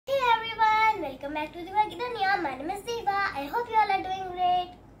welcome back to Diva Gidania. My name is Diva. I hope you all are doing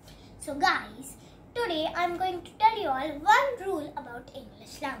great. So guys, today I'm going to tell you all one rule about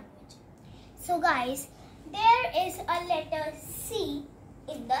English language. So guys, there is a letter C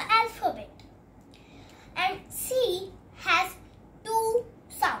in the alphabet and C has two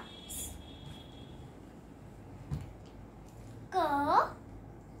sounds, K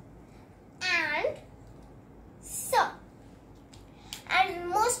and S. And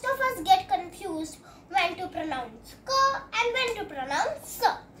most of us get confused when to pronounce K and when to pronounce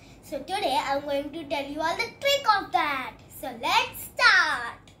S. So today I'm going to tell you all the trick of that. So let's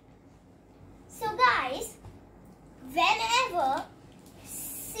start. So guys, whenever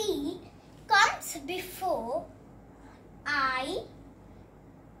C comes before I,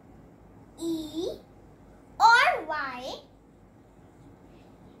 E or Y,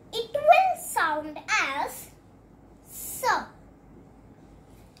 it will sound as S.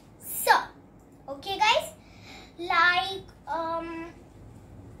 Okay guys, like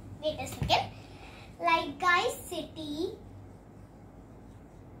wait a second, like guys, city,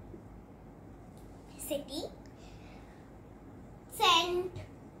 cent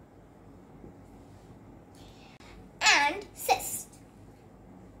and cyst,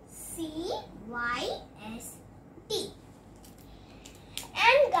 CYST.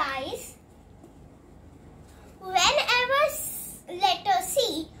 And guys, whenever letter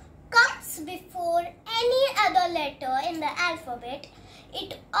C comes before any other letter in the alphabet,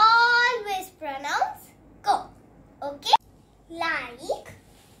 it always pronounces K. Okay? Like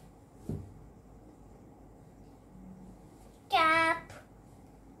cap,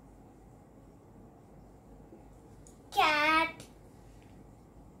 cat,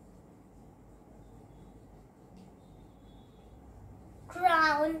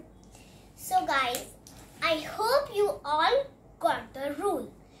 crown. So guys, I hope you all got the rule.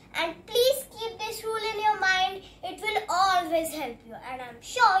 And please keep this rule in your mind. It will always help you. And I'm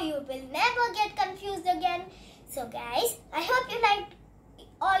sure you will never get confused again. So guys, I hope you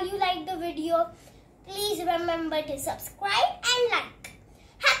liked the video. Please remember to subscribe and like.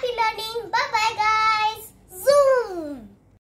 Happy learning. Bye bye guys.